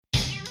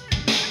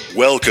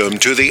Welcome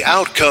to the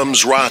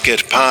Outcomes Rocket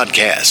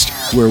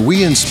podcast, where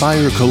we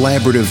inspire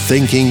collaborative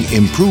thinking,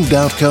 improved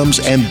outcomes,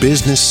 and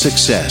business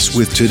success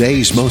with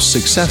today's most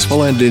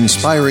successful and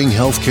inspiring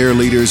healthcare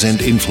leaders and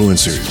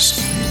influencers.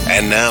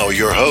 And now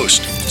your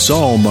host,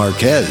 Saul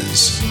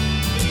Marquez.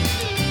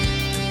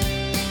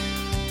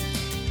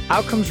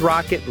 Outcomes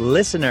Rocket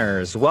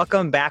listeners,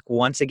 welcome back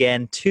once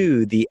again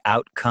to the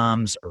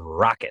Outcomes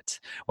Rocket,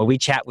 where we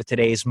chat with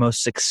today's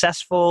most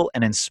successful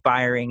and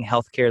inspiring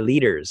healthcare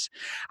leaders.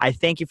 I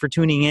thank you for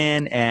tuning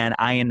in, and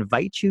I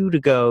invite you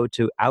to go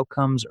to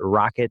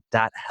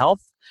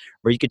outcomesrocket.health,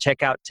 where you can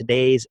check out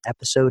today's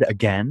episode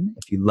again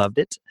if you loved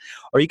it,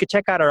 or you could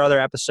check out our other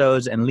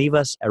episodes and leave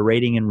us a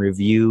rating and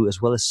review,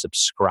 as well as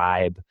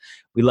subscribe.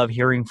 We love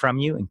hearing from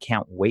you and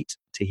can't wait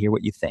to hear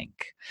what you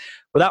think.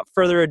 Without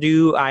further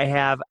ado, I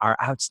have our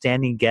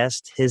outstanding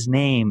guest. His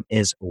name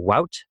is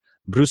Wout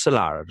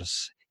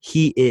Brusselaers.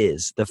 He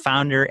is the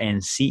founder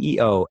and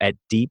CEO at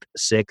Deep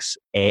 6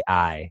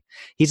 AI.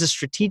 He's a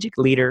strategic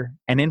leader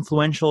and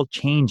influential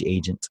change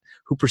agent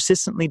who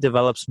persistently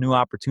develops new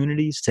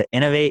opportunities to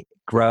innovate,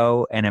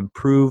 grow, and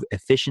improve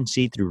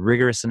efficiency through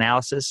rigorous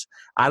analysis,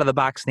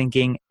 out-of-the-box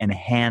thinking, and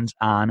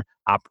hands-on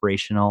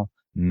operational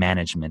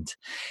management.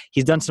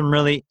 He's done some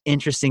really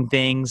interesting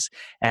things,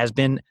 has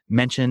been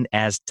mentioned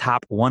as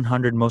top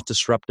 100 most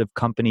disruptive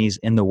companies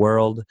in the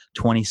world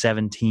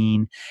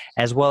 2017,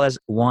 as well as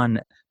won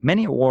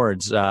many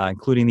awards,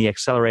 including the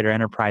Accelerator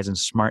Enterprise and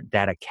Smart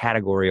Data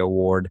Category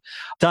Award.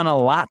 Done a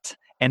lot.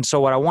 And so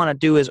what I want to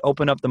do is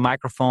open up the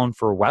microphone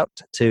for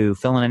Wout to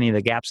fill in any of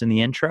the gaps in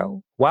the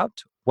intro.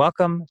 Wout,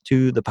 welcome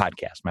to the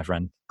podcast, my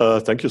friend.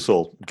 Thank you,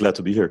 Saul. Glad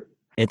to be here.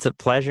 It's a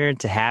pleasure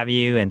to have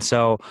you. And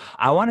so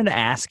I wanted to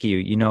ask you,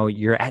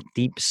 you're at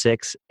Deep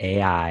 6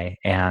 AI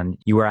and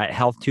you were at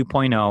Health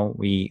 2.0.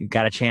 We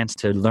got a chance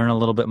to learn a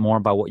little bit more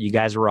about what you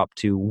guys were up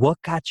to. What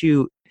got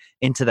you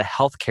into the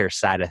healthcare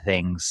side of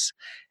things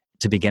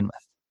to begin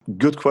with?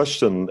 Good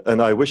question.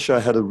 And I wish I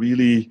had a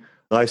really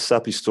nice,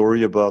 sappy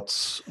story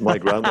about my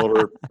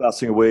grandmother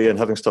passing away and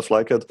having stuff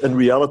like that. In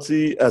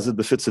reality, as it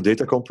befits a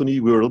data company,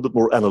 we were a little bit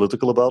more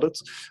analytical about it.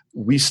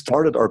 We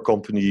started our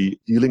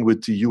company dealing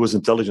with the US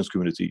intelligence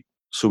community.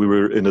 So we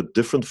were in a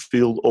different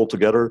field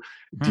altogether,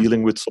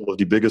 dealing with some of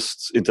the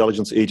biggest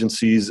intelligence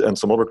agencies and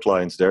some other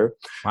clients there.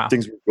 Wow.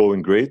 Things were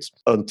going great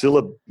until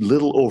a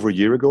little over a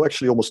year ago,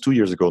 actually almost 2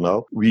 years ago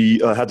now. We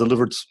had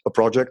delivered a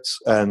project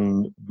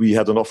and we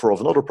had an offer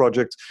of another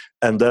project.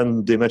 And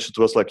then they mentioned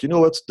to us, like, you know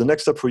what, the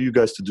next step for you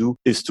guys to do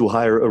is to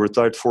hire a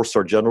retired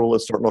 4-star general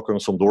and start knocking on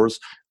some doors.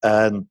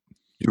 And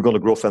you're going to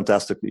grow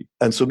fantastically.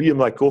 And so me and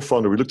my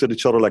co-founder, we looked at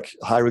each other like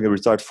hiring a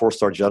retired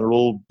 4-star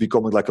general,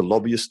 becoming like a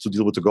lobbyist to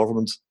deal with the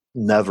government.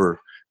 Never.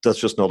 That's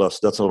just not us.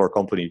 That's not our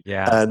company.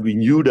 Yeah. And we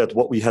knew that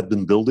what we had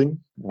been building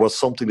was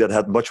something that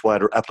had much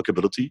wider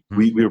applicability.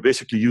 We were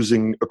basically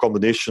using a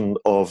combination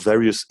of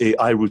various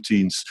AI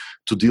routines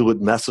to deal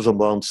with massive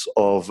amounts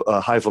of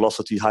high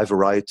velocity, high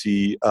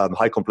variety,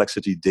 high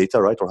complexity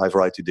data, right? Or high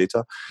variety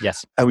data.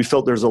 Yes. And we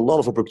felt there's a lot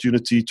of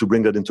opportunity to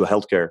bring that into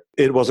healthcare.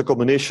 It was a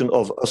combination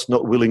of us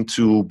not willing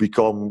to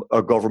become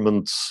a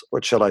government,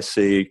 what shall I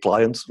say,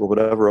 client or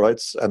whatever, right?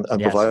 And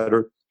Yes.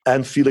 provider.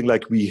 And feeling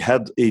like we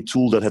had a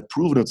tool that had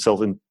proven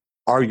itself in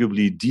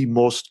arguably the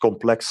most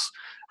complex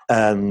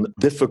and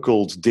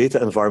difficult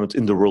data environment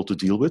in the world to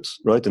deal with,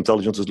 right?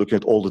 Intelligence is looking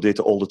at all the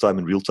data all the time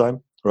in real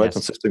time, right? Yes.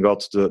 And sifting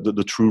out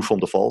the true from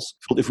the false.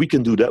 But if we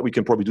can do that, we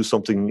can probably do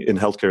something in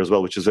healthcare as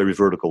well, which is very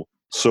vertical.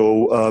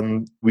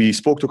 So we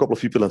spoke to a couple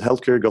of people in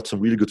healthcare, got some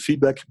really good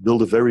feedback,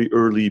 built a very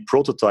early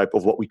prototype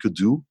of what we could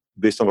do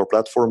based on our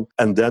platform.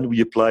 And then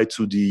we applied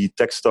to the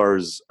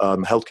Techstars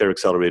Healthcare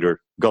Accelerator,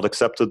 got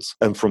accepted.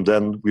 And from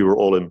then we were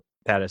all in.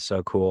 That is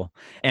so cool.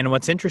 And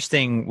what's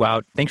interesting,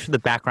 Wout, thanks for the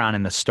background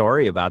and the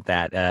story about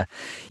that.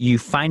 You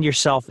find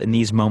yourself in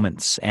these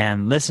moments.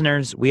 And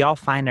listeners, we all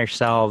find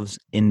ourselves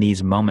in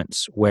these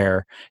moments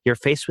where you're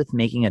faced with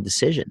making a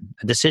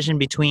decision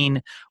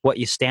between what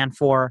you stand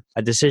for,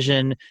 a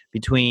decision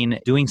between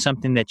doing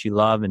something that you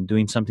love and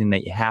doing something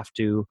that you have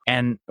to.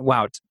 And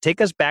Wout, take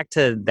us back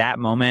to that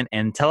moment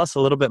and tell us a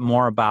little bit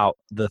more about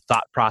the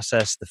thought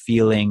process, the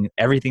feeling,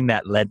 everything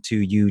that led to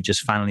you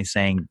just finally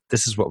saying,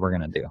 this is what we're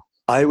going to do.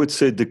 I would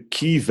say the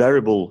key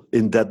variable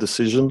in that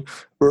decision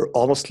were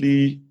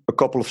honestly a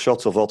couple of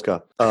shots of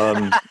vodka.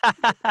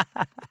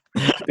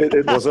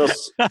 It was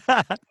us.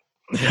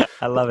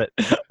 I love it.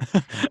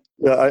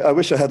 Yeah, I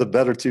wish I had a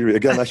better theory.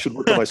 Again, I should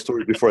work on my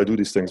story before I do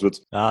these things. But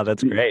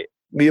that's great.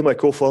 Me and my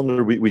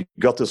co-founder, we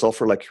got this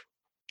offer like,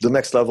 the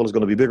next level is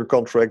going to be bigger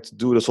contract,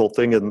 do this whole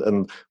thing.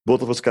 And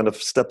both of us kind of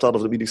stepped out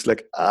of the meetings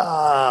like,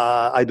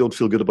 I don't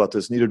feel good about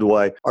this. Neither do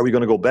I. Are we going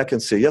to go back and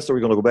say yes? Are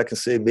we going to go back and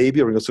say maybe?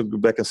 Are we going to go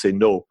back and say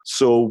no?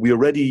 So we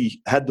already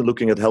had been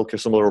looking at healthcare,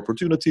 some other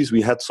opportunities.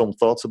 We had some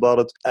thoughts about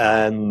it.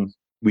 And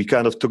we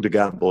kind of took the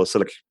gamble. It's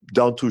like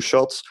down 2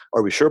 shots.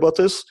 Are we sure about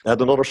this? Had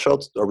another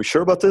shot. Are we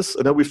sure about this?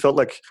 And then we felt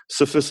like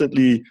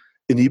sufficiently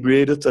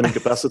inebriated and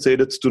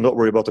incapacitated to not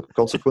worry about the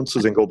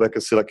consequences and go back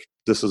and say like,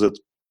 this is it.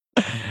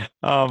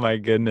 Oh my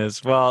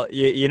goodness. Well,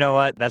 you know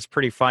what? That's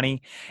pretty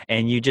funny.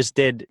 And you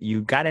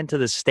got into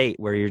the state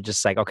where you're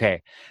just like,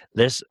 okay,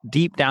 this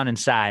deep down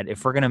inside,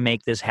 if we're going to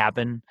make this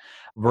happen,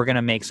 we're going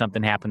to make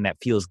something happen that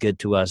feels good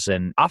to us.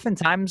 And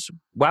oftentimes,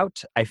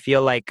 Wout, I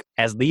feel like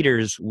as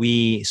leaders,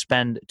 we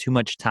spend too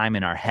much time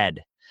in our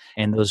head.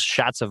 And those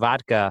shots of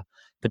vodka,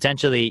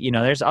 potentially,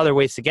 there's other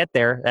ways to get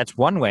there. That's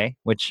one way,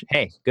 which,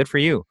 hey, good for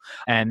you.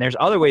 And there's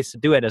other ways to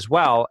do it as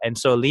well. And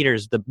so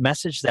leaders, the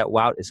message that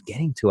Wout is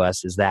getting to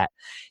us is that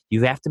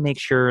you have to make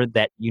sure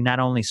that you not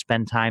only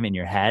spend time in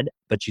your head,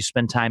 but you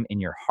spend time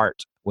in your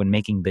heart when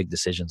making big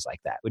decisions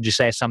like that. Would you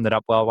say I summed it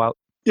up well, Wout?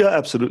 Yeah,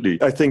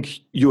 absolutely. I think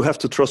you have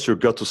to trust your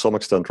gut to some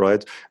extent,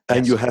 right?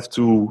 And Yes. you have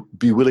to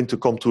be willing to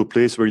come to a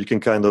place where you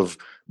can kind of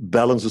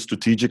balance the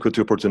strategic with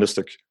the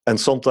opportunistic. And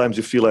sometimes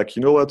you feel like,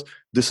 you know what,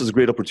 this is a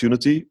great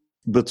opportunity,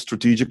 but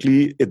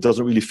strategically it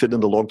doesn't really fit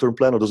in the long-term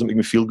plan or doesn't make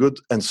me feel good.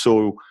 And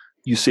so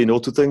you say no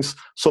to things.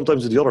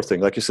 Sometimes it's the other thing.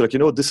 Like you say, like, you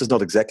know what, this is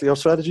not exactly our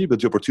strategy,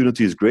 but the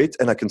opportunity is great.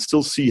 And I can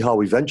still see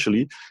how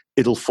eventually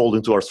it'll fold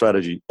into our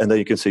strategy. And then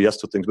you can say yes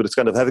to things. But it's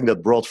kind of having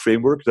that broad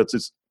framework that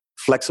is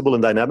flexible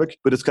and dynamic,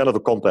 but it's kind of a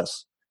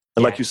compass.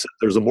 And like you said,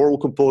 there's a moral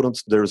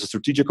component, there's a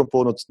strategic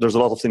component, there's a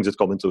lot of things that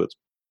come into it.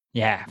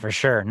 Yeah, for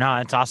sure. No,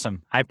 that's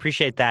awesome. I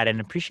appreciate that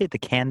and appreciate the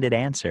candid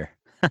answer.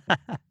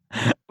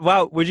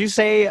 Well, would you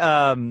say,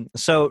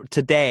 so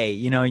today,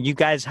 you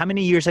guys, how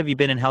many years have you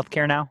been in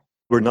healthcare now?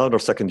 We're now in our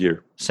second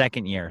year.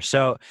 Second year.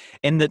 So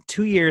in the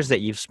 2 years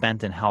that you've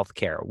spent in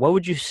healthcare, what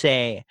would you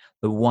say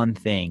the one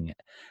thing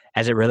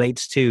as it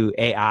relates to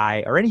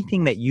AI or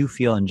anything that you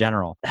feel in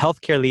general,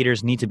 healthcare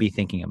leaders need to be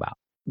thinking about?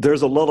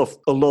 There's a lot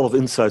of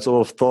insights, a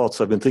lot of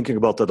thoughts. I've been thinking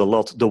about that a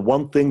lot. The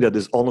one thing that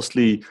is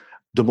honestly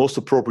the most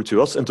appropriate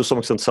to us and to some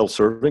extent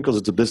self-serving because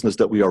it's a business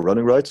that we are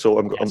running, right? So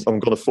I'm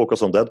going to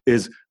focus on that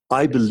is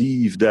I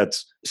believe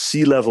that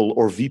C-level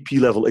or VP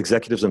level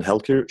executives in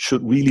healthcare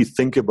should really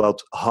think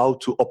about how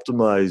to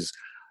optimize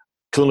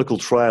clinical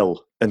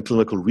trial and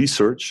clinical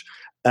research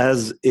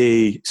as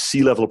a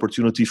C-level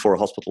opportunity for a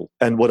hospital.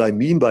 And what I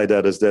mean by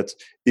that is that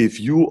if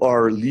you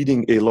are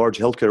leading a large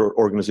healthcare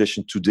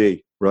organization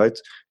today, right?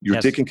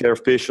 You're taking care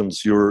of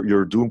patients,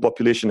 you're doing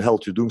population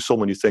health, you're doing so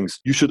many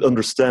things. You should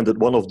understand that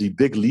one of the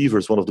big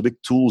levers, one of the big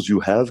tools you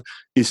have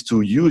is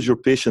to use your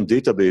patient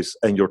database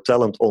and your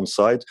talent on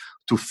site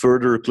to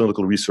further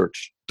clinical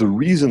research. The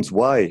reasons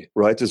why,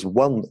 right, is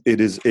one, it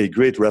is a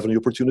great revenue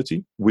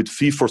opportunity with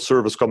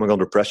fee-for-service coming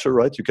under pressure,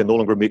 right? You can no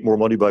longer make more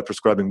money by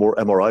prescribing more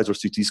MRIs or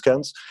CT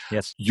scans.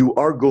 Yes. You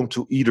are going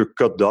to either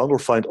cut down or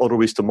find other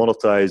ways to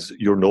monetize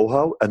your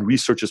know-how, and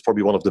research is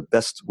probably one of the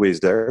best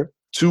ways there.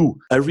 Two,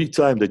 every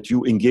time that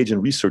you engage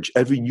in research,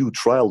 every new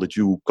trial that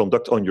you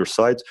conduct on your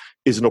site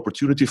is an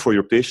opportunity for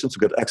your patients to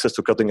get access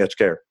to cutting-edge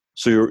care.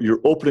 So you're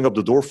opening up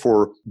the door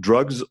for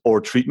drugs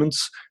or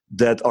treatments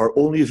that are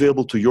only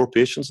available to your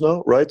patients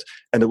now, right?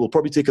 And it will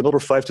probably take another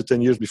 5 to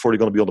 10 years before they're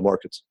going to be on the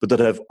market. But that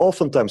have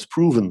oftentimes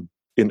proven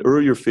in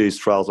earlier phase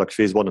trials like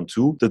phase 1 and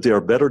 2 that they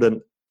are better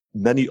than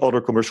many other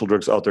commercial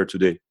drugs out there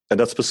today. And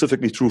that's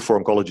specifically true for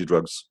oncology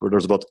drugs, where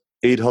there's about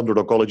 800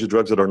 oncology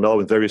drugs that are now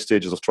in various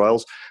stages of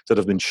trials that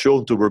have been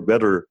shown to work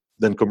better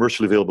than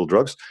commercially available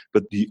drugs.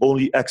 But the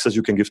only access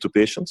you can give to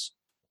patients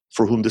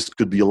for whom this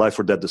could be a life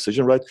or death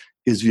decision, right,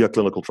 is via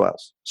clinical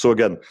trials. So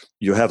again,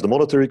 you have the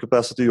monetary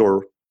capacity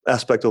or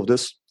aspect of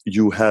this,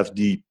 you have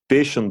the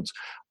patient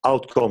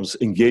outcomes,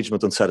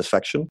 engagement, and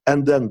satisfaction.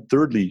 And then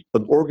thirdly,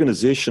 an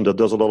organization that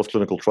does a lot of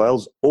clinical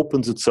trials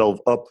opens itself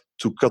up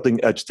to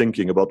cutting edge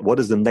thinking about what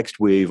is the next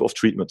wave of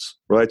treatments,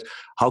 right?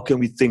 How can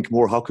we think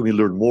more? How can we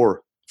learn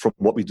more from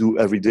what we do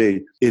every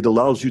day? It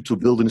allows you to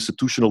build an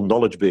institutional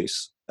knowledge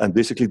base and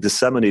basically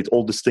disseminate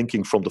all this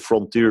thinking from the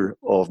frontier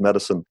of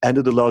medicine. And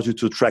it allows you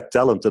to attract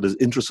talent that is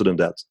interested in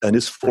that and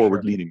is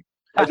forward-leaning.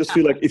 I just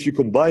feel like if you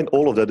combine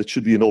all of that, it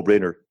should be a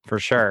no-brainer. For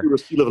sure. If you're a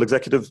C-level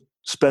executive,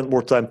 spend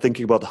more time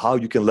thinking about how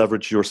you can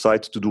leverage your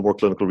site to do more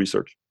clinical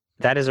research.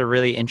 That is a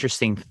really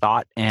interesting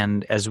thought.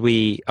 And as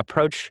we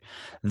approach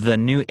the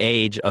new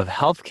age of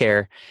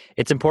healthcare,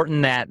 it's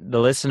important that the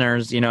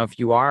listeners, if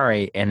you are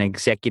an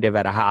executive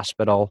at a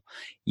hospital,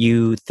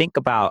 you think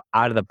about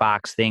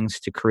out-of-the-box things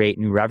to create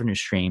new revenue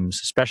streams,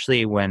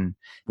 especially when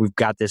we've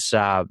got this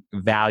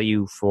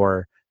value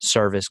for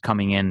service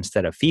coming in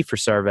instead of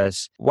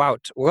fee-for-service.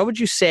 Wout, what would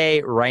you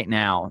say right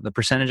now, the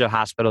percentage of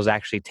hospitals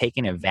actually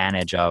taking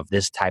advantage of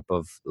this type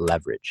of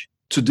leverage?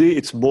 Today,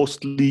 it's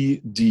mostly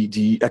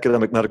the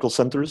academic medical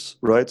centers,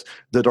 right,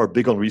 that are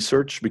big on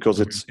research because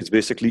it's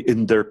basically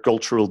in their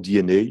cultural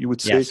DNA, you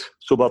would say. Yes.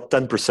 So about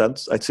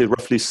 10%, I'd say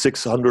roughly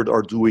 600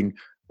 are doing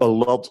a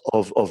lot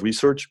of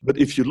research. But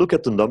if you look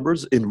at the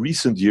numbers in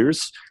recent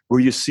years,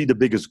 where you see the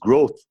biggest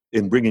growth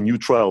in bringing new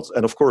trials,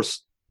 and of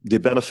course, they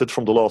benefit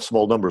from the law of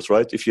small numbers,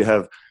 right? If you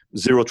have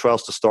 0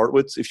 trials to start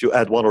with, if you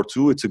add 1 or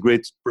 2, it's a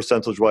great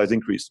percentage-wise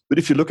increase. But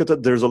if you look at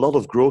it, there's a lot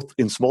of growth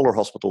in smaller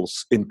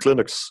hospitals, in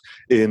clinics,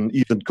 in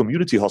even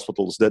community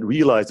hospitals that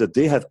realize that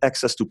they have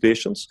access to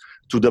patients,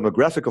 to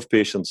demographic of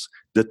patients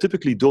that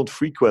typically don't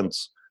frequent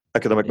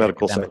academic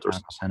medical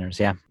centers.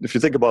 Yeah. If you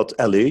think about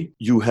LA,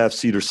 you have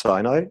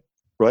Cedars-Sinai,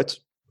 right?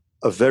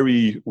 a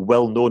very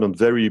well-known and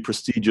very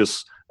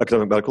prestigious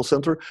academic medical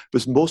center,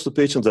 because most of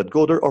the patients that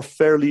go there are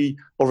fairly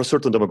of a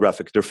certain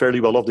demographic. They're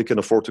fairly well off. They can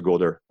afford to go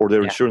there, or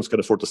their insurance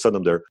can afford to send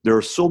them there. There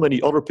are so many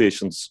other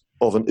patients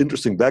of an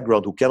interesting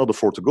background who cannot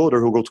afford to go there,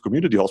 who go to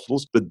community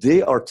hospitals, but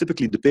they are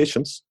typically the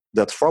patients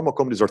that pharma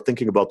companies are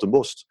thinking about the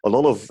most. A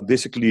lot of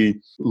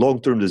basically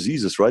long-term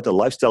diseases, right, and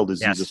lifestyle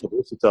diseases,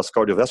 obesitas,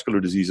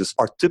 cardiovascular diseases,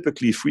 are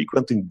typically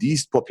frequenting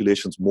these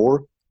populations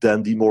more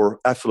than the more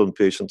affluent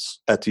patients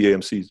at the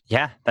AMCs.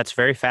 Yeah, that's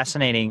very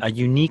fascinating. A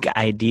unique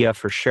idea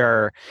for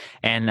sure.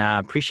 And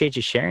appreciate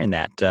you sharing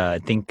that. I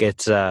think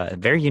it's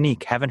very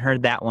unique. Haven't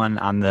heard that one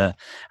on the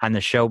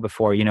show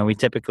before. You know, we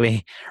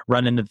typically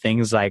run into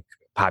things like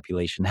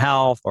population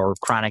health or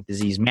chronic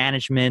disease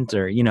management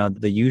or, you know,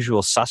 the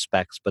usual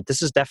suspects. But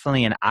this is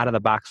definitely an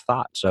out-of-the-box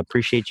thought. So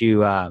appreciate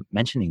you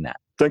mentioning that.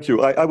 Thank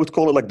you. I would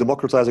call it like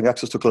democratizing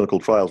access to clinical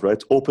trials,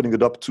 right? Opening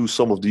it up to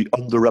some of the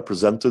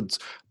underrepresented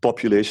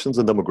populations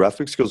and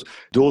demographics, because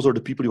those are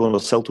the people you want to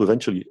sell to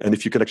eventually. And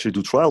if you can actually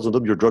do trials on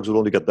them, your drugs will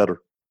only get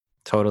better.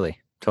 Totally.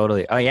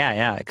 Oh,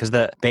 yeah. Because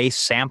the base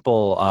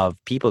sample of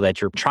people that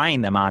you're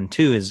trying them on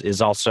too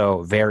is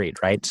also varied,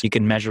 right? So you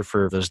can measure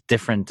for those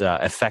different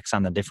effects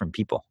on the different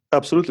people.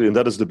 Absolutely. And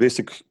that is the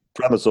basic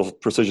premise of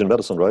precision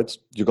medicine, right?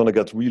 You're going to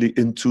get really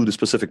into the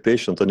specific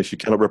patient. And if you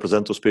cannot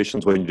represent those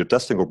patients when you're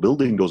testing or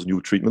building those new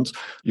treatments,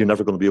 you're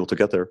never going to be able to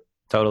get there.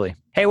 Totally.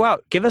 Hey, Wout,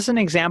 give us an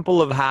example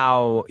of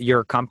how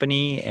your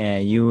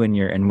company, you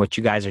and what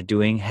you guys are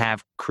doing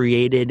have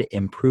created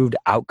improved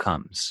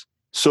outcomes.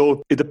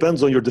 So it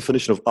depends on your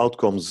definition of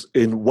outcomes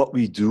in what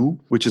we do,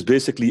 which is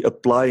basically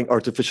applying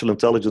artificial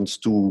intelligence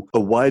to a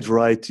wide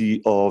variety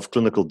of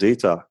clinical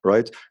data,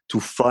 right? To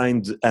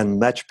find and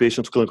match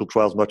patients to clinical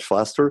trials much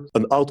faster.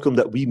 An outcome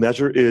that we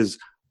measure is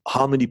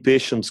how many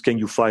patients can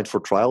you find for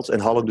trials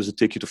and how long does it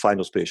take you to find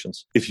those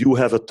patients? If you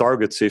have a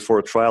target, say for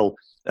a trial,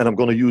 and I'm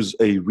going to use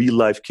a real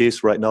life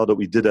case right now that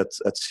we did at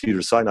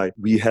Cedars-Sinai.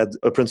 We had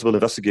a principal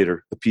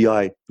investigator, a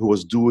PI, who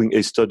was doing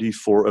a study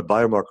for a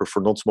biomarker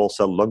for non-small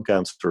cell lung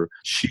cancer.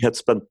 She had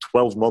spent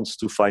 12 months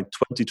to find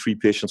 23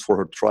 patients for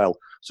her trial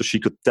so she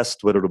could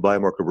test whether the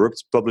biomarker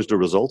worked, publish the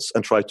results,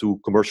 and try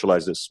to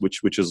commercialize this,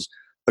 which is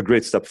a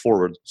great step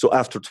forward. So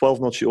after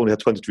 12 months, she only had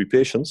 23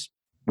 patients.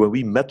 When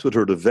we met with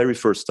her the very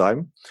first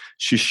time,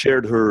 she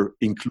shared her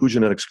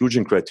inclusion and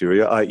exclusion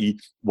criteria, i.e.,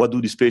 what do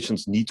these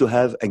patients need to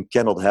have and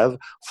cannot have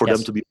for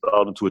them to be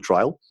allowed into a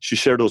trial. She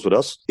shared those with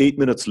us. 8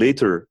 minutes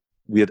later,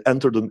 we had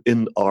entered them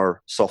in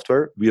our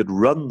software. We had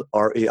run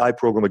our AI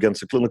program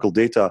against the clinical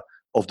data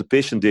of the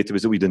patient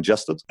database that we'd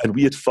ingested, and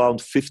we had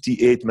found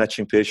 58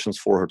 matching patients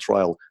for her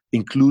trial,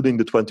 including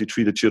the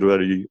 23 that she had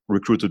already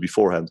recruited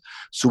beforehand.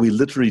 So we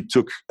literally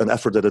took an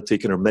effort that had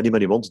taken her many,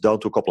 many months down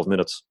to a couple of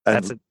minutes,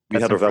 and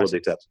we had her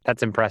validate that.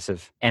 That's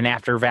impressive. And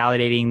after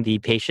validating the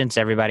patients,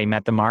 everybody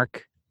met the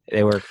mark?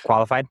 They were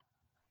qualified?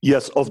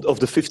 Yes, of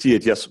the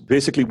 58, yes.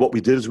 Basically what we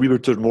did is we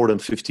returned more than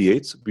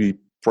 58. We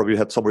probably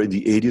had somewhere in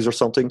the 80s or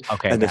something.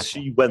 Okay, and as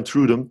she went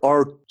through them,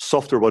 our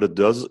software, what it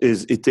does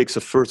is it takes a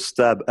first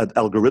stab at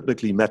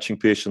algorithmically matching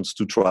patients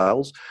to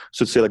trials.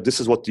 So it's say like, this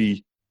is what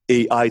the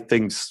AI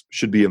thinks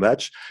should be a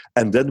match.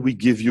 And then we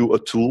give you a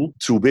tool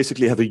to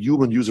basically have a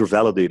human user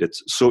validate it.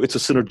 So it's a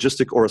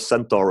synergistic or a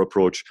centaur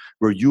approach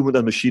where human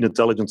and machine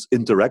intelligence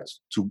interact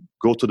to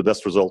go to the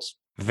best results.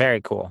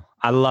 Very cool.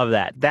 I love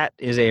that. That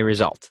is a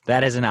result.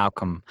 That is an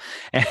outcome.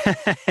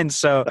 And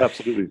so,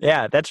 absolutely.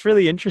 Yeah, that's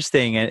really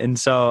interesting. And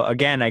so,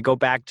 again, I go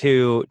back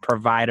to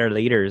provider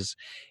leaders.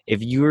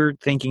 If you're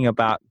thinking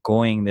about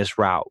going this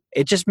route,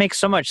 it just makes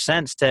so much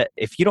sense to,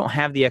 if you don't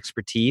have the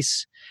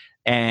expertise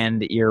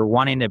and you're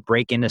wanting to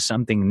break into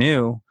something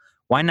new,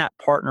 why not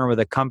partner with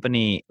a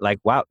company like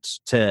Wout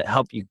to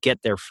help you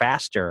get there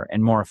faster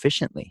and more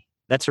efficiently?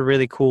 That's a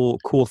really cool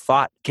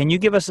thought. Can you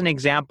give us an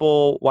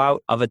example,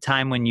 Wout, of a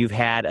time when you've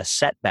had a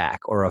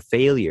setback or a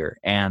failure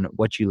and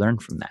what you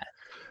learned from that?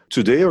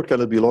 Today, or can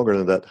it be longer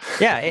than that?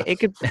 Yeah, it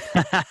could.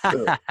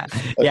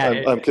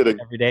 I'm kidding.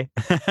 Every day.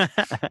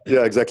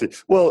 Yeah, exactly.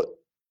 Well,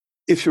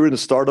 if you're in a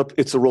startup,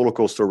 it's a roller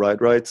coaster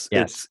ride, right?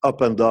 Yes. It's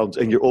up and down,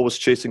 and you're always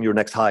chasing your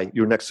next high,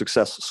 your next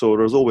success. So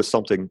there's always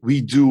something.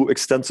 We do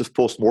extensive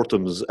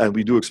postmortems, and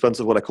we do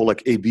expensive what I call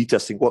like A/B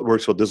testing, what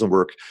works, what doesn't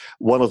work.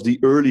 One of the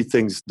early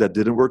things that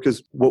didn't work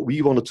is what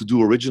we wanted to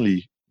do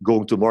originally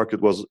going to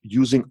market was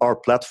using our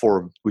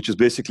platform, which is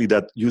basically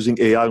that using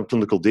AI and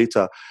clinical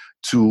data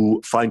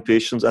to find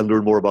patients and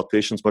learn more about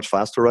patients much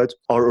faster, right?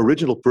 Our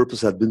original purpose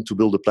had been to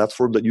build a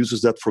platform that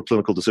uses that for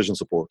clinical decision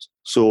support.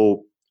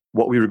 So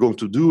what we were going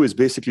to do is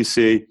basically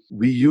say,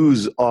 we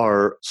use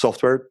our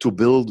software to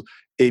build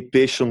a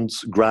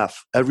patient's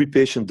graph. Every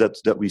patient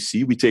that we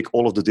see, we take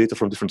all of the data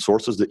from different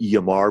sources, the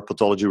EMR,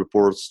 pathology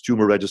reports,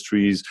 tumor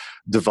registries,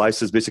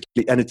 devices,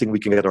 basically anything we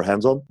can get our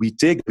hands on. We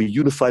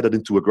unify that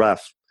into a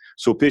graph.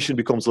 So a patient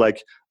becomes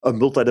like a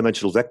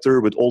multidimensional vector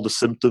with all the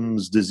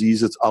symptoms,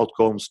 diseases,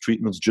 outcomes,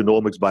 treatments,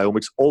 genomics,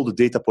 biomics, all the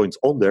data points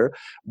on there.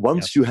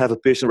 Once you have a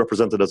patient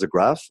represented as a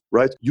graph,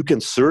 right, you can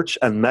search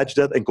and match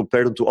that and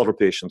compare them to other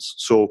patients.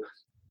 So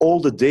all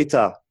the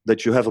data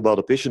that you have about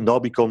a patient now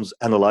becomes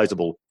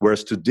analyzable.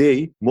 Whereas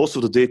today, most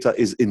of the data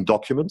is in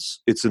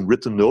documents, it's in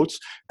written notes,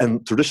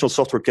 and traditional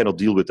software cannot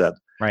deal with that.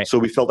 Right. So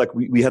we felt like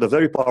we had a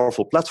very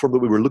powerful platform,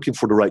 but we were looking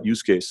for the right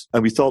use case.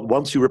 And we thought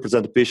once you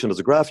represent a patient as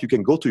a graph, you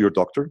can go to your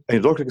doctor, and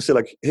your doctor can say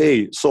like,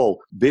 hey,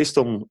 Saul, based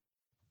on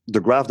the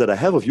graph that I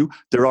have of you,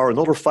 there are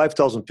another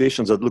 5,000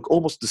 patients that look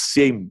almost the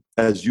same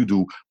as you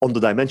do on the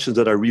dimensions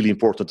that are really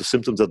important, the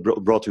symptoms that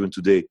brought you in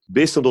today.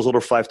 Based on those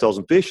other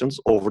 5,000 patients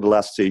over the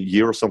last, say,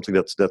 year or something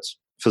that's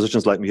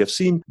physicians like me have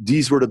seen,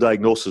 these were the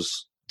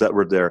diagnoses that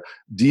were there.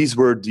 These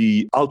were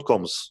the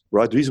outcomes,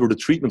 right? These were the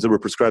treatments that were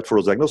prescribed for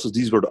those diagnoses.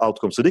 These were the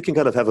outcomes. So they can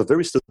kind of have a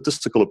very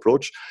statistical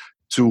approach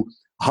to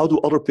how do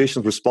other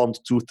patients respond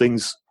to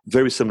things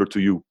very similar to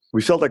you.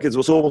 We felt like it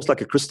was almost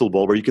like a crystal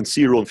ball where you can see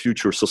your own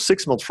future. So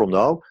 6 months from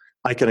now,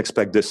 I can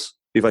expect this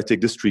if I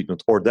take this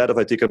treatment, or that if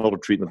I take another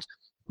treatment.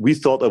 We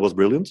thought that was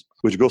brilliant,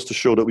 which goes to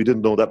show that we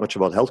didn't know that much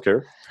about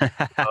healthcare.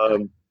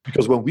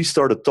 Because when we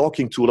started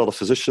talking to a lot of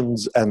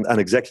physicians and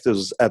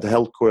executives at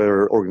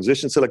healthcare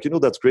organizations, they're like,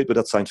 that's great, but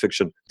that's science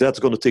fiction. That's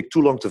going to take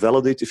too long to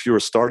validate. If you're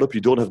a startup,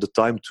 you don't have the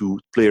time to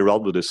play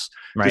around with this.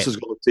 Right. This is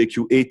going to take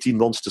you 18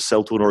 months to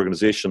sell to an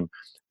organization,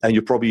 and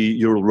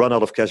you'll run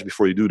out of cash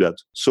before you do that.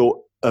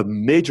 So a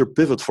major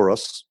pivot for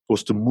us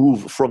was to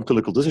move from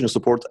clinical decision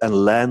support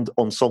and land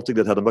on something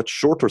that had a much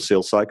shorter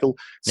sales cycle,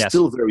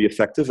 still very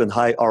effective and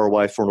high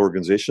ROI for an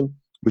organization,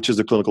 which is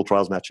the clinical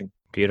trials matching.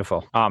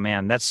 Beautiful. Oh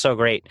man, that's so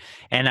great.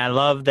 And I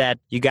love that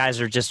you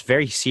guys are just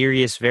very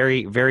serious,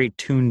 very, very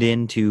tuned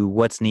into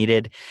what's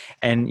needed.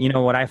 And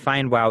what I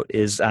find, Wout,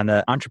 is on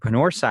the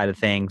entrepreneur side of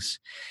things,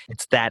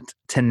 it's that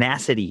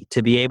tenacity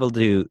to be able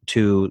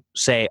to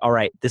say, all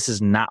right, this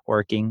is not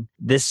working.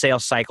 This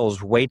sales cycle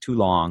is way too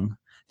long.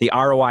 The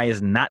ROI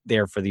is not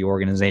there for the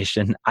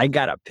organization. I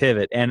got to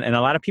pivot. And a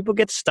lot of people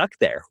get stuck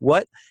there.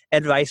 What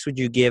advice would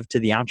you give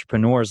to the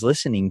entrepreneurs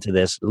listening to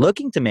this,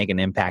 looking to make an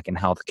impact in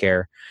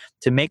healthcare,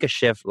 to make a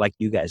shift like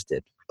you guys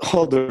did?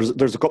 Oh,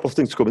 there's a couple of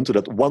things to come into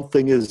that. One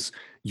thing is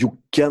you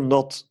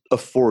cannot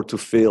afford to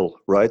fail,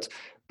 right?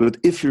 But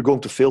if you're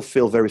going to fail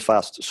very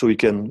fast so you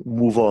can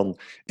move on.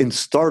 In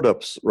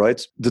startups,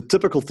 right, the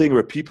typical thing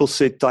where people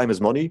say time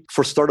is money,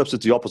 for startups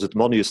it's the opposite.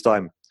 Money is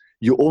time.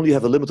 You only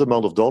have a limited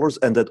amount of dollars,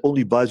 and that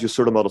only buys you a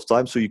certain amount of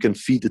time so you can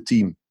feed the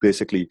team,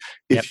 basically.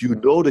 If you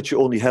know that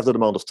you only have that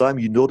amount of time,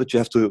 you know that you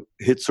have to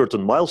hit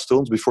certain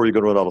milestones before you're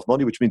going to run out of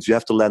money, which means you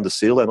have to land a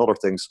sale and other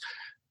things.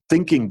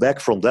 Thinking back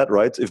from that,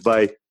 right, if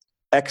by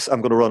X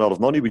I'm going to run out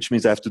of money, which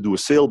means I have to do a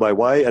sale by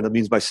Y, and it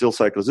means my sales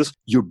cycle is this,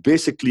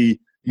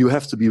 you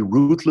have to be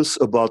ruthless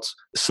about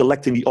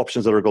selecting the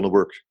options that are going to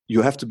work.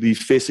 You have to be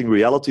facing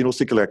reality,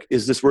 thinking like,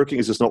 is this working?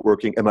 Is this not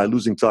working? Am I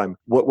losing time?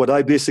 What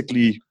I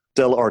basically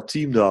tell our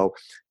team now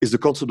is the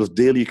concept of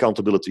daily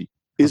accountability.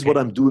 Is what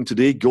I'm doing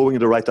today going in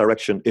the right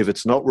direction? If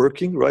it's not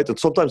working, right? And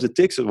sometimes it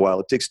takes a while.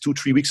 It takes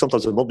 2-3 weeks,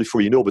 sometimes a month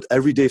before you know, but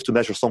every day you have to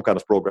measure some kind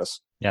of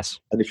progress. Yes.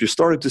 And if you're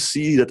starting to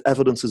see that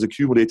evidence is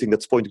accumulating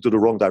that's pointing to the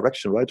wrong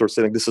direction, right? Or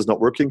saying this is not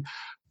working,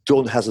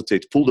 don't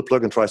hesitate. Pull the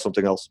plug and try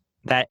something else.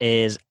 That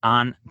is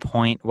on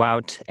point,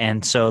 Wout.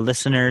 And so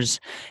listeners,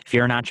 if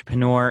you're an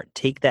entrepreneur,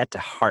 take that to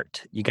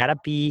heart. You got to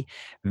be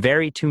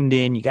very tuned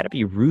in. You got to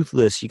be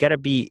ruthless. You got to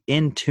be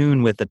in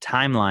tune with the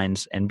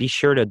timelines and be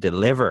sure to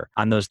deliver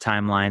on those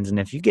timelines. And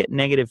if you get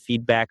negative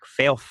feedback,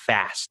 fail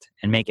fast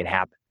and make it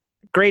happen.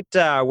 Great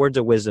words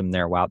of wisdom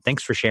there, Wout.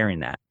 Thanks for sharing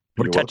that.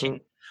 We're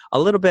touching a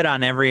little bit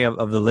on every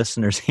of the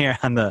listeners here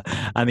on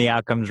the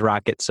Outcomes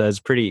Rocket, so it's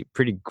pretty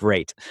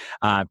great.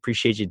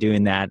 Appreciate you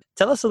doing that.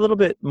 Tell us a little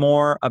bit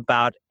more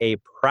about a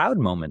proud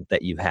moment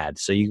that you've had.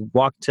 So you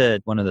walked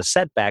to one of the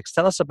setbacks.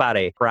 Tell us about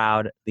a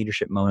proud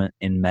leadership moment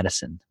in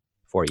medicine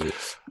for you.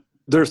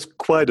 There's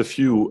quite a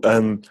few,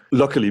 and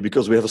luckily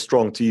because we have a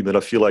strong team, and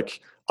I feel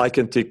like I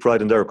can take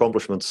pride in their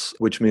accomplishments,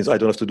 which means I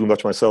don't have to do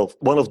much myself.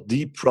 One of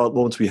the proud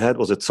moments we had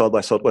was at South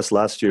by Southwest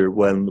last year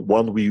when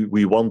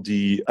we won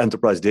the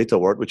Enterprise Data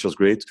Award, which was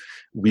great.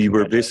 We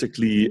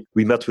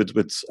met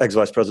with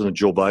ex-Vice President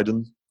Joe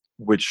Biden,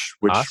 which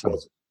awesome.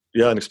 was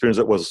an experience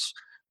that was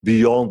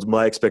beyond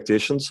my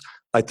expectations.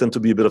 I tend to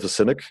be a bit of a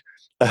cynic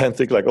and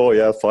think like, oh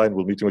yeah, fine,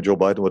 we'll meet him with Joe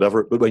Biden,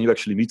 whatever. But when you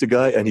actually meet the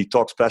guy and he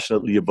talks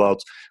passionately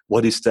about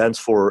what he stands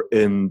for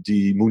in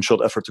the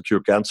moonshot effort to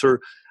cure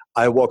cancer,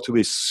 I walked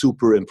away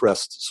super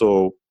impressed.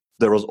 So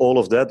there was all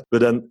of that.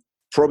 But then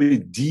probably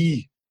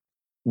the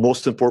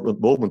most important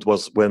moment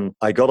was when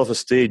I got off a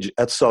stage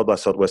at South by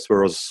Southwest where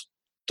I was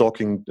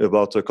talking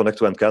about Connect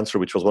to End Cancer,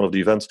 which was one of the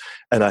events.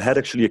 And I had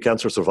actually a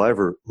cancer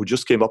survivor who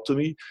just came up to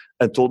me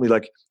and told me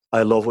like,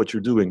 I love what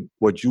you're doing.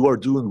 What you are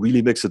doing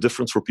really makes a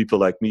difference for people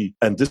like me.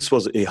 And this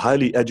was a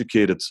highly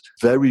educated,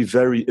 very,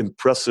 very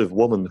impressive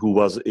woman who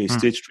was a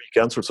stage 3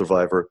 cancer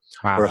survivor.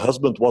 Wow. Her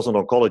husband was an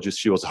oncologist.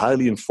 She was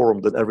highly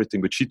informed and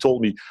everything. But she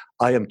told me,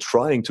 I am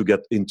trying to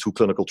get into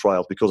clinical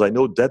trials because I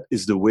know that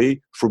is the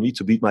way for me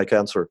to beat my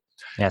cancer.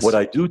 Yes. What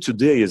I do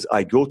today is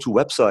I go to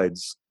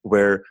websites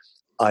where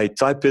I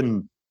type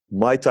in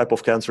my type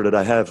of cancer that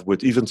I have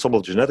with even some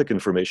of the genetic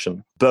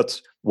information.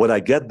 But what I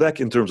get back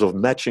in terms of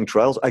matching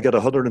trials, I get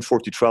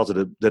 140 trials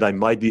that I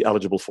might be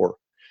eligible for.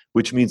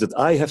 which means that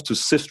I have to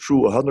sift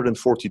through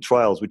 140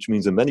 trials, which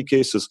means in many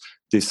cases,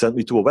 they send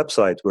me to a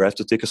website where I have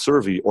to take a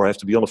survey, or I have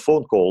to be on a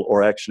phone call,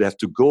 or I actually have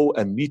to go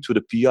and meet with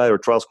a PI or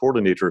trials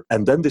coordinator.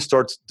 And then they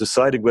start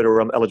deciding whether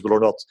I'm eligible or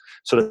not.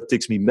 So that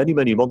takes me many,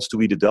 many months to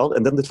weed it down.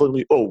 And then they tell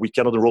me, oh, we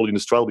cannot enroll you in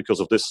this trial because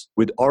of this.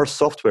 With our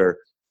software,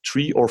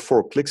 3 or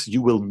 4 clicks,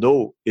 you will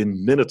know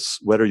in minutes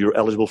whether you're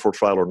eligible for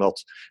trial or not,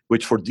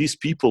 which for these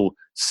people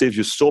saves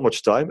you so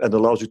much time and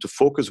allows you to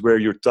focus where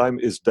your time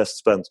is best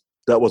spent.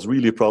 That was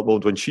really a proud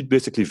moment when she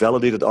basically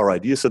validated our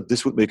idea, said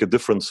this would make a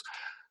difference.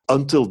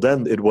 Until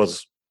then, it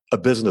was a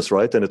business,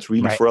 right? And it's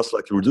really for us,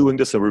 like, we're doing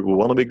this and we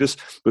want to make this.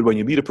 But when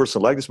you meet a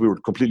person like this, we were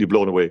completely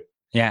blown away.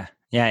 Yeah.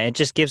 It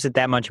just gives it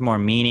that much more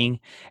meaning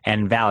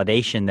and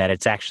validation that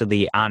it's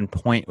actually on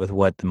point with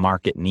what the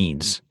market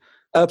needs.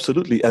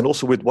 Absolutely. And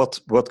also with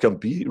what can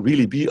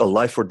really be a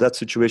life or death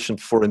situation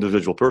for an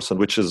individual person,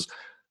 which is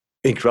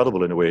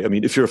incredible in a way. I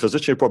mean, if you're a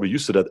physician, you're probably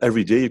used to that.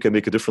 Every day you can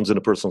make a difference in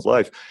a person's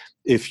life.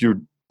 If you're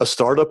a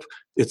startup,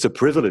 it's a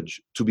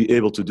privilege to be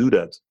able to do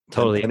that.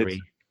 Totally and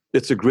agree.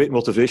 It's a great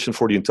motivation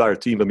for the entire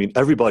team. I mean,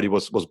 everybody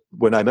was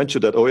when I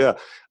mentioned that, oh yeah,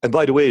 and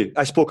by the way,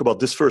 I spoke about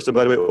this first, and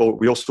by the way,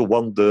 we also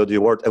won the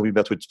award, and we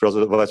met with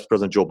Vice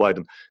President Joe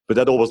Biden. But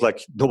that all was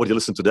like, nobody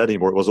listened to that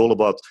anymore. It was all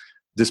about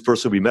this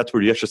person we met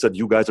where he actually said,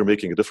 you guys are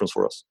making a difference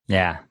for us.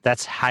 Yeah,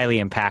 that's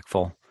highly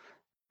impactful.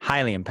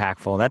 Highly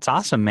impactful. That's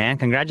awesome, man.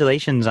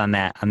 Congratulations on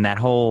that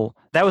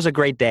that was a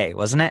great day,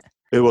 wasn't it?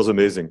 It was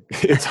amazing.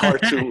 It's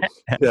hard to,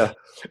 yeah.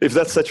 If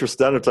that sets your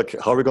standard, like,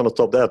 how are we going to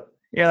top that?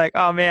 You're like,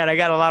 oh man, I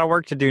got a lot of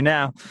work to do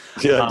now.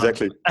 Yeah,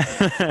 exactly.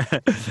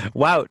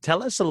 Wow.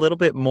 Tell us a little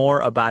bit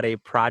more about a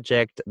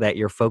project that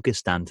you're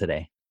focused on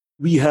today.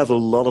 We have a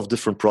lot of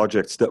different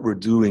projects that we're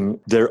doing.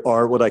 There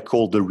are what I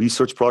call the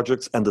research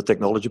projects and the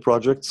technology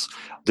projects.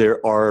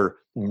 There are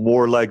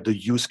more like the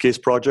use case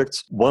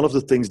projects. One of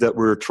the things that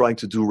we're trying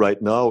to do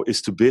right now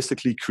is to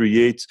basically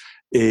create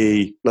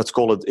let's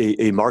call it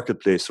a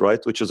marketplace, right?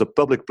 Which is a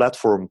public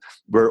platform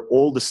where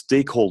all the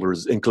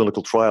stakeholders in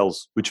clinical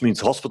trials, which means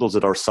hospitals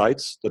that are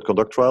sites that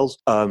conduct trials,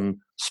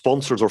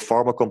 sponsors or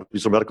pharma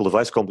companies or medical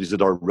device companies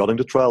that are running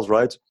the trials,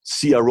 right?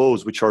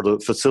 CROs, which are the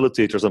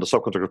facilitators and the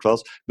subcontractor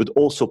trials, but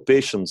also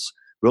patients.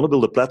 We want to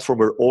build a platform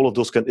where all of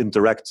those can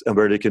interact and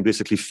where they can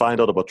basically find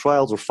out about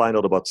trials or find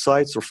out about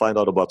sites or find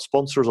out about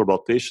sponsors or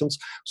about patients,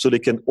 so they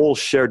can all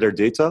share their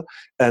data.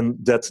 And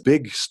that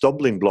big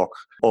stumbling block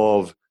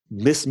of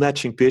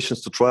mismatching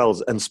patients to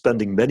trials and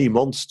spending many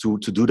months to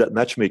do that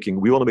matchmaking,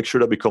 we want to make sure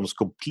that becomes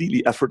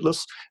completely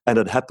effortless and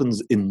it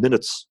happens in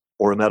minutes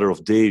or a matter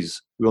of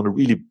days. We want to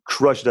really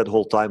crush that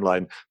whole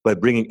timeline by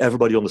bringing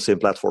everybody on the same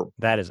platform.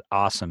 That is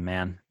awesome,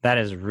 man. That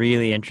is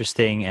really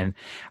interesting. And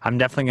I'm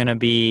definitely going to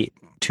be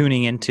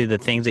tuning into the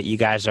things that you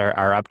guys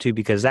are up to,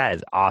 because that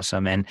is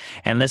awesome. And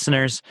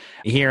listeners,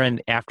 here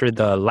and after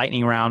the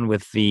lightning round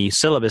with the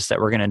syllabus that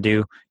we're going to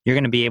do, you're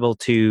going to be able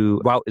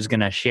to, Wout is going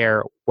to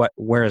share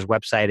where his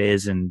website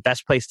is and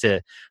best place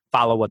to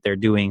follow what they're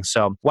doing.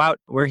 So Wout,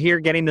 we're here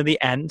getting to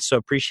the end. So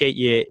appreciate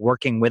you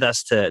working with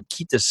us to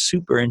keep this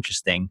super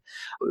interesting.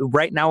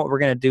 Right now, what we're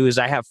going to do is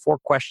I have 4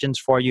 questions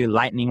for you,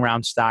 lightning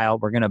round style.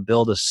 We're going to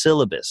build a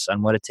syllabus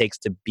on what it takes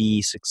to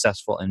be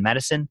successful in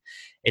medicine.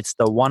 It's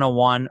the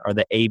 101 or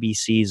the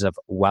ABCs of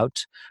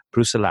Wout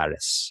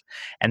Brusselaers.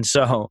 And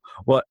so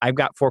I've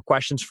got 4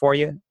 questions for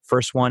you.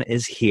 First one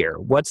is here.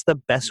 What's the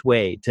best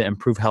way to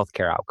improve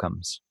healthcare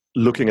outcomes?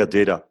 Looking at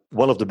data.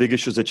 One of the big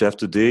issues that you have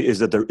today is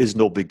that there is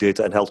no big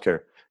data in healthcare.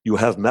 You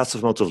have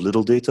massive amounts of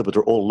little data, but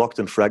they're all locked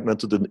and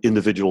fragmented in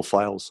individual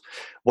files.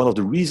 One of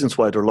the reasons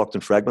why they're locked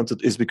and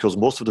fragmented is because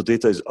most of the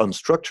data is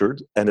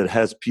unstructured and it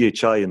has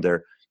PHI in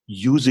there.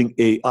 Using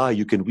AI,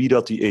 you can read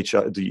out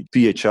the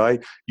PHI,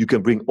 you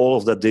can bring all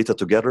of that data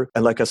together.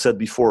 And like I said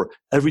before,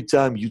 every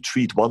time you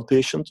treat one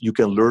patient, you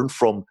can learn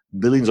from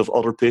millions of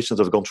other patients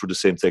that have gone through the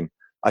same thing.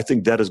 I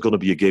think that is going to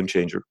be a game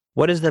changer.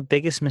 What is the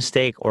biggest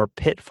mistake or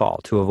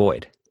pitfall to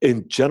avoid?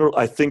 In general,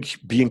 I think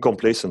being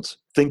complacent,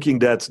 thinking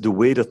that the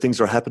way that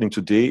things are happening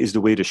today is the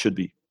way they should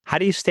be. How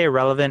do you stay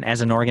relevant as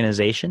an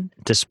organization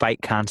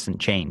despite constant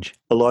change?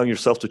 Allowing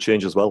yourself to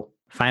change as well.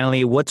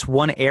 Finally, what's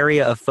one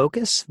area of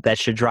focus that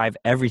should drive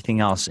everything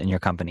else in your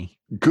company?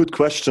 Good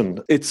question.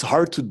 It's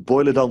hard to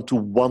boil it down to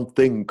one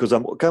thing because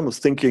I'm kind of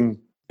thinking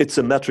it's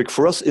a metric.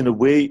 For us, in a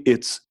way,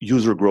 it's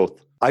user growth.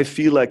 I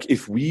feel like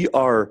if we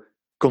are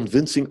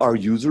convincing our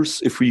users,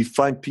 if we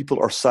find people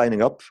are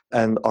signing up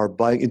and are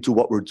buying into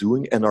what we're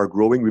doing and are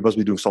growing, we must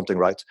be doing something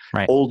right.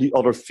 All the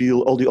other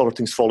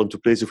things fall into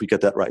place if we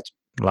get that right.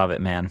 Love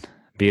it, man.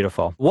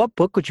 Beautiful. What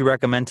book would you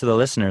recommend to the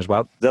listeners,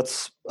 Wout?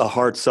 That's a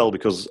hard sell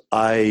because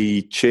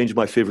I change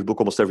my favorite book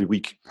almost every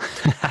week.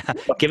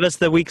 Give us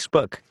the week's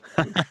book.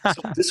 So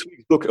this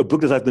week's book, a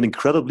book that I've been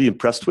incredibly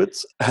impressed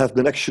with,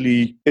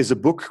 is a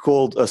book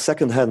called A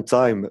Secondhand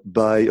Time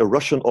by a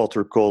Russian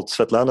author called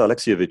Svetlana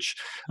Alexievich.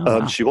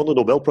 Wow. She won the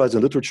Nobel Prize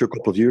in Literature a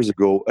couple of years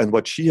ago. And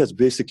what she has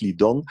basically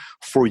done,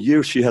 for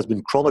years she has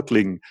been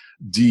chronicling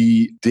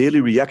the daily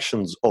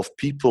reactions of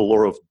people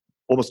or of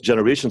almost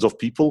generations of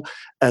people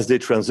as they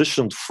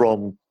transitioned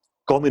from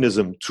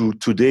communism to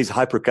today's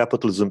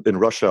hypercapitalism in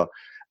Russia.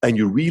 and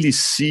you really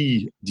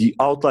see the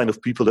outline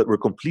of people that were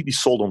completely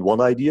sold on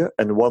one idea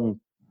and one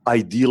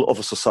ideal of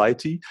a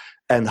society,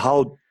 and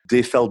how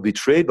they felt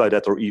betrayed by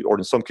that, or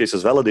in some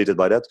cases validated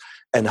by that,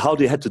 and how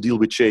they had to deal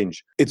with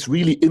change. It's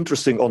really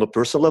interesting on a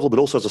personal level, but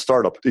also as a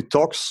startup. It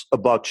talks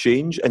about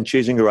change and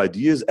changing your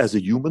ideas as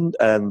a human,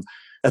 and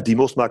at the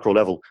most macro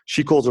level.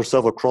 She calls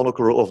herself a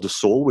chronicler of the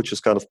soul, which is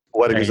kind of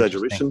poetic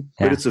exaggeration,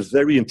 but it's a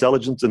very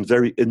intelligent and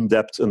very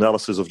in-depth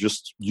analysis of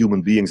just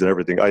human beings and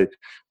everything.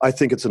 I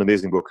think it's an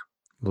amazing book.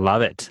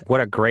 Love it.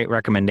 What a great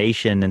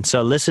recommendation. And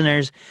so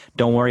listeners,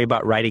 don't worry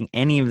about writing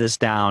any of this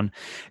down.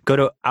 Go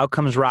to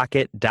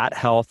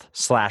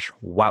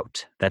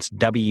outcomesrocket.health/Wout. That's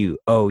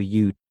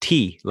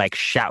WOUT, like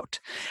shout.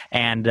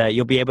 And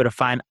you'll be able to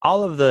find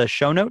all of the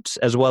show notes,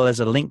 as well as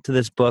a link to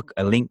this book,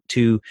 a link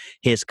to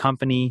his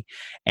company,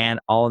 and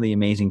all the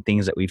amazing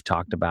things that we've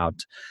talked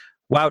about.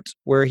 Wout,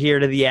 we're here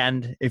to the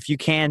end. If you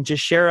can,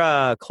 just share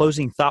a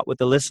closing thought with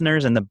the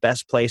listeners and the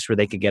best place where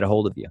they could get a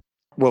hold of you.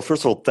 Well,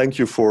 first of all, thank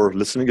you for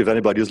listening. If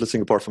anybody is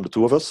listening apart from the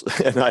two of us,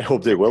 and I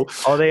hope they will.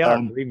 Oh, they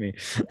are, believe me.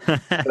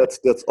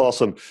 That's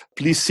awesome.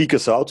 Please seek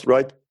us out,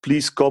 right?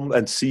 Please come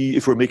and see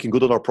if we're making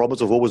good on our promise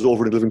of always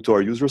over-delivering to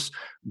our users.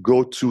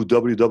 Go to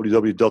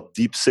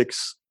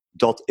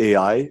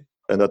www.deep6.ai,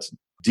 and that's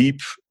deep,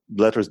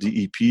 letters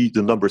DEP,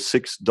 the number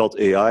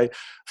 6.ai.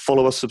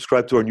 Follow us,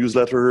 subscribe to our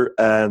newsletter,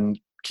 and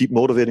keep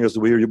motivating us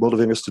the way you're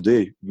motivating us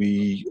today.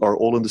 We are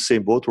all in the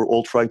same boat. We're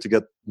all trying to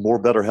get more,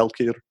 better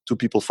healthcare to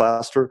people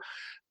faster.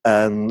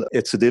 And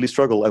it's a daily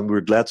struggle, and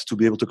we're glad to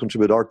be able to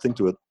contribute our thing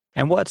to it.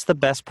 And what's the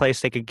best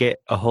place they could get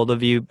a hold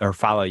of you or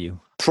follow you?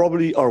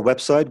 Probably our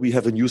website. We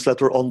have a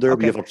newsletter on there. Okay.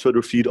 We have our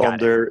Twitter feed on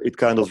there. It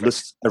kind of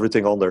lists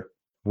everything on there.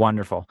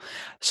 Wonderful.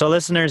 So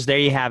listeners, there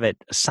you have it.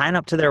 Sign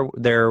up to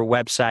their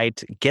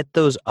website, get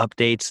those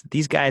updates.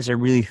 These guys are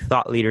really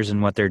thought leaders in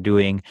what they're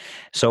doing.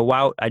 So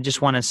Wout, I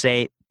just want to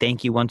say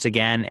thank you once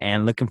again,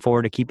 and looking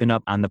forward to keeping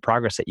up on the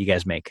progress that you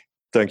guys make.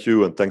 Thank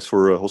you, and thanks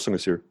for hosting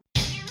us here.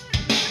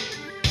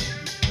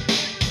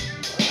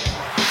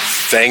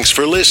 Thanks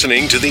for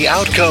listening to the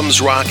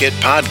Outcomes Rocket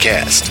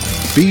podcast.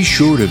 Be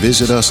sure to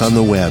visit us on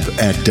the web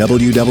at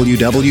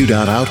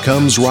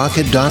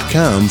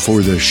www.outcomesrocket.com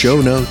for the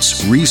show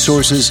notes,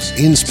 resources,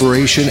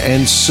 inspiration,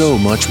 and so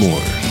much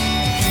more.